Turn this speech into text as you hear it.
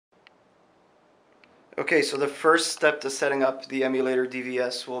Okay, so the first step to setting up the emulator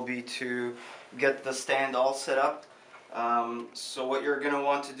DVS will be to get the stand all set up. So what you're going to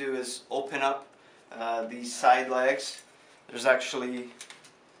want to do is open up these side legs. There's actually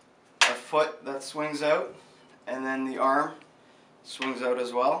a foot that swings out, and then the arm swings out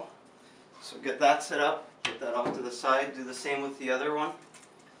as well. So get that set up, get that off to the side, do the same with the other one.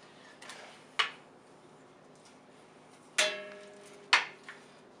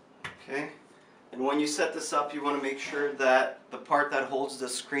 Okay. And when you set this up, you want to make sure that the part that holds the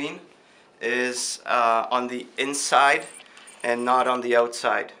screen is on the inside and not on the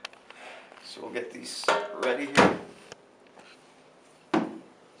outside. So we'll get these ready here.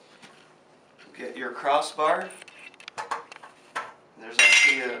 Get your crossbar. There's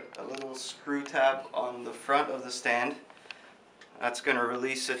actually a little screw tab on the front of the stand. That's going to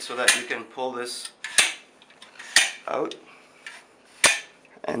release it so that you can pull this out.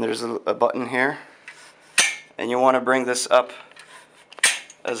 And there's a button here, and you want to bring this up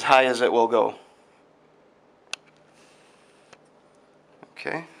as high as it will go.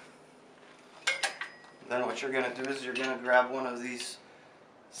 Okay. Then what you're going to do is you're going to grab one of these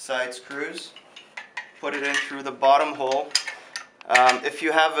side screws, put it in through the bottom hole. If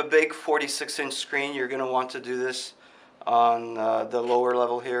you have a big 46-inch screen, you're going to want to do this on the lower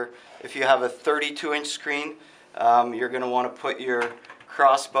level here. If you have a 32-inch screen, you're going to want to put your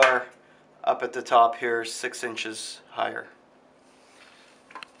crossbar up at the top here 6 inches higher.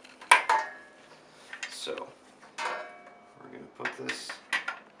 So we're going to put this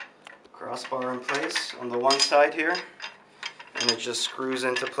crossbar in place on the one side here, and it just screws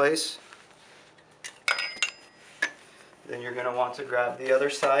into place. Then you're going to want to grab the other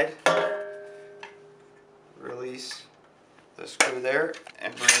side, release the screw there,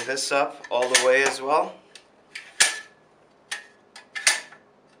 and bring this up all the way as well.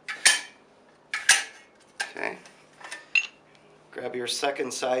 Okay. Grab your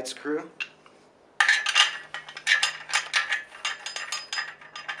second side screw.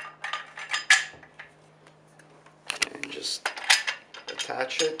 And just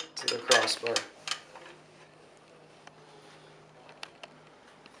attach it to the crossbar.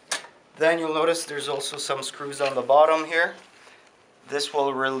 Then you'll notice there's also some screws on the bottom here. This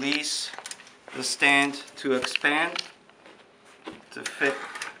will release the stand to expand to fit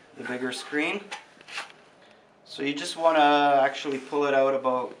the bigger screen. So you just want to actually pull it out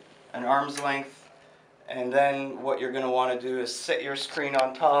about an arm's length, and then what you're going to want to do is sit your screen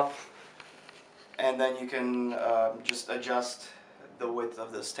on top, and then you can just adjust the width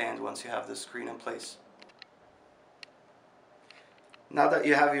of the stand once you have the screen in place. Now that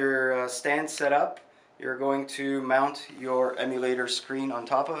you have your stand set up, you're going to mount your emulator screen on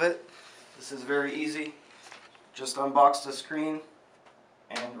top of it. This is very easy. Just unbox the screen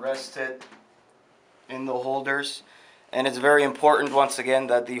and rest it in the holders. And it's very important, once again,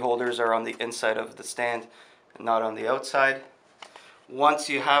 that the holders are on the inside of the stand and not on the outside. Once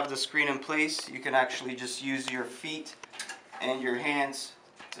you have the screen in place, you can actually just use your feet and your hands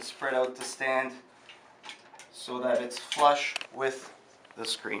to spread out the stand so that it's flush with the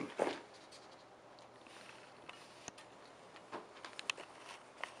screen.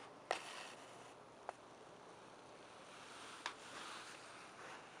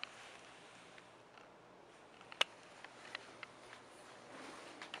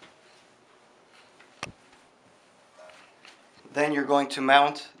 Then you're going to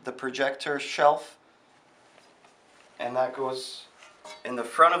mount the projector shelf, and that goes in the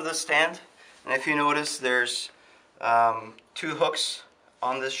front of the stand. And if you notice, there's two hooks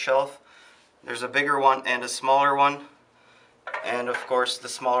on this shelf. There's a bigger one and a smaller one, and of course the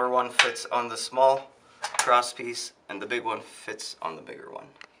smaller one fits on the small cross piece and the big one fits on the bigger one.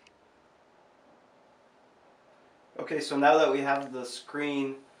 Okay, so now that we have the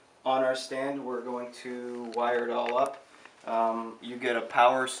screen on our stand, we're going to wire it all up. You get a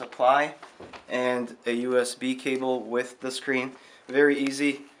power supply and a USB cable with the screen. Very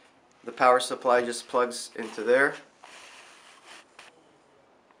easy. The power supply just plugs into there.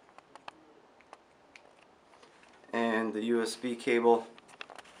 And the USB cable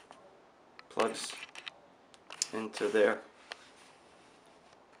plugs into there.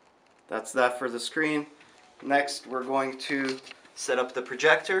 That's that for the screen. Next, we're going to set up the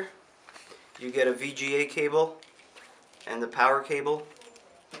projector. You get a VGA cable and the power cable,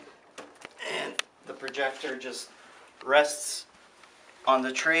 and the projector just rests on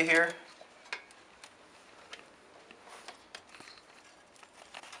the tray here.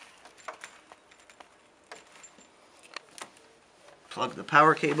 Plug the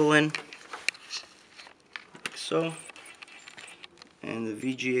power cable in, like so, and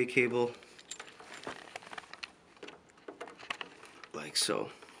the VGA cable like so.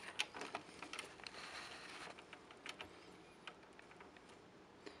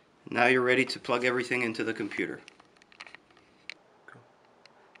 Now you're ready to plug everything into the computer.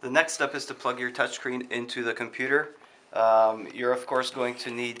 The next step is to plug your touchscreen into the computer. You're of course going to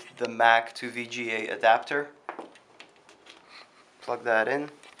need the Mac to VGA adapter. Plug that in.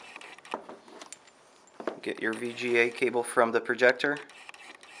 Get your VGA cable from the projector.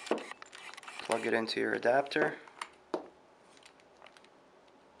 Plug it into your adapter.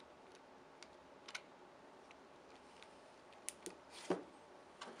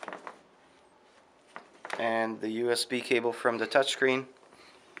 And the USB cable from the touchscreen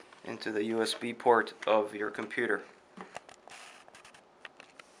into the USB port of your computer.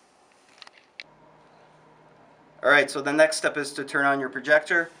 Alright, so the next step is to turn on your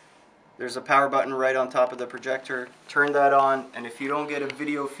projector. There's a power button right on top of the projector. Turn that on, and if you don't get a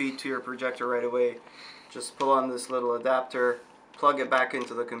video feed to your projector right away, just pull on this little adapter, plug it back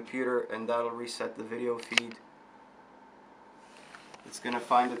into the computer, and that'll reset the video feed. It's going to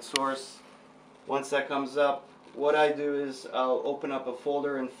find its source. Once that comes up, what I do is I'll open up a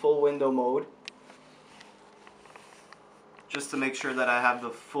folder in full window mode, just to make sure that I have the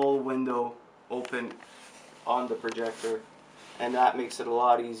full window open on the projector, and that makes it a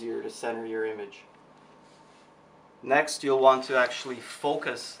lot easier to center your image. Next, you'll want to actually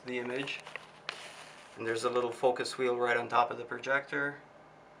focus the image, and there's a little focus wheel right on top of the projector.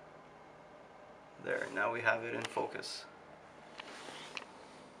 There, now we have it in focus.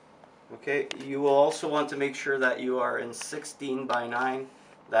 Okay, you will also want to make sure that you are in 16:9.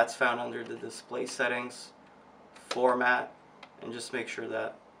 That's found under the display settings, format, and just make sure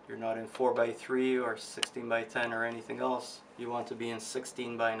that you're not in 4:3 or 16:10 or anything else. You want to be in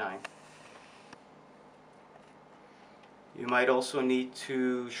 16:9. You might also need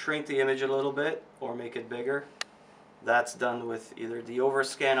to shrink the image a little bit or make it bigger. That's done with either the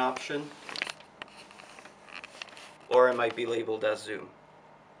overscan option, or it might be labeled as zoom.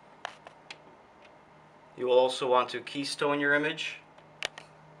 You will also want to keystone your image,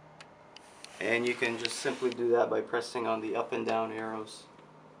 and you can just simply do that by pressing on the up and down arrows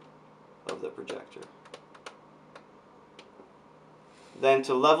of the projector. Then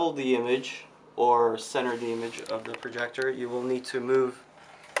to level the image or center the image of the projector, you will need to move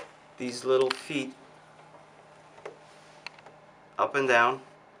these little feet up and down,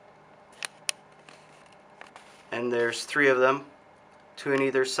 and there's 3 of them, 2 on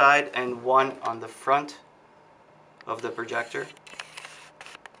either side and 1 on the front of the projector.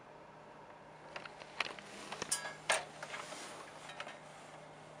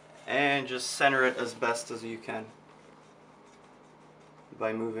 And just center it as best as you can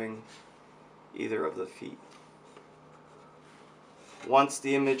by moving either of the feet. Once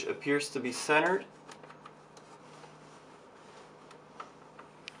the image appears to be centered,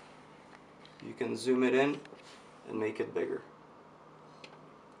 you can zoom it in and make it bigger.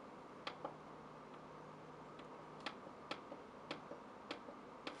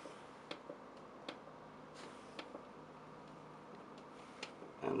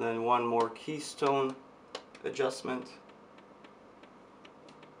 And then one more keystone adjustment.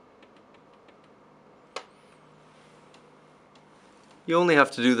 You only have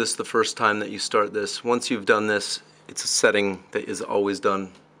to do this the first time that you start this. Once you've done this, it's a setting that is always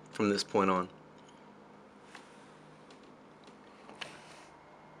done from this point on.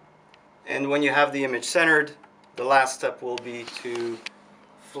 And when you have the image centered, the last step will be to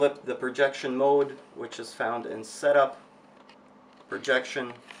flip the projection mode, which is found in Setup,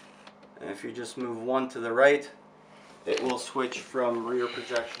 Projection, and if you just move 1 to the right, it will switch from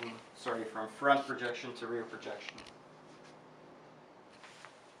front projection to rear projection.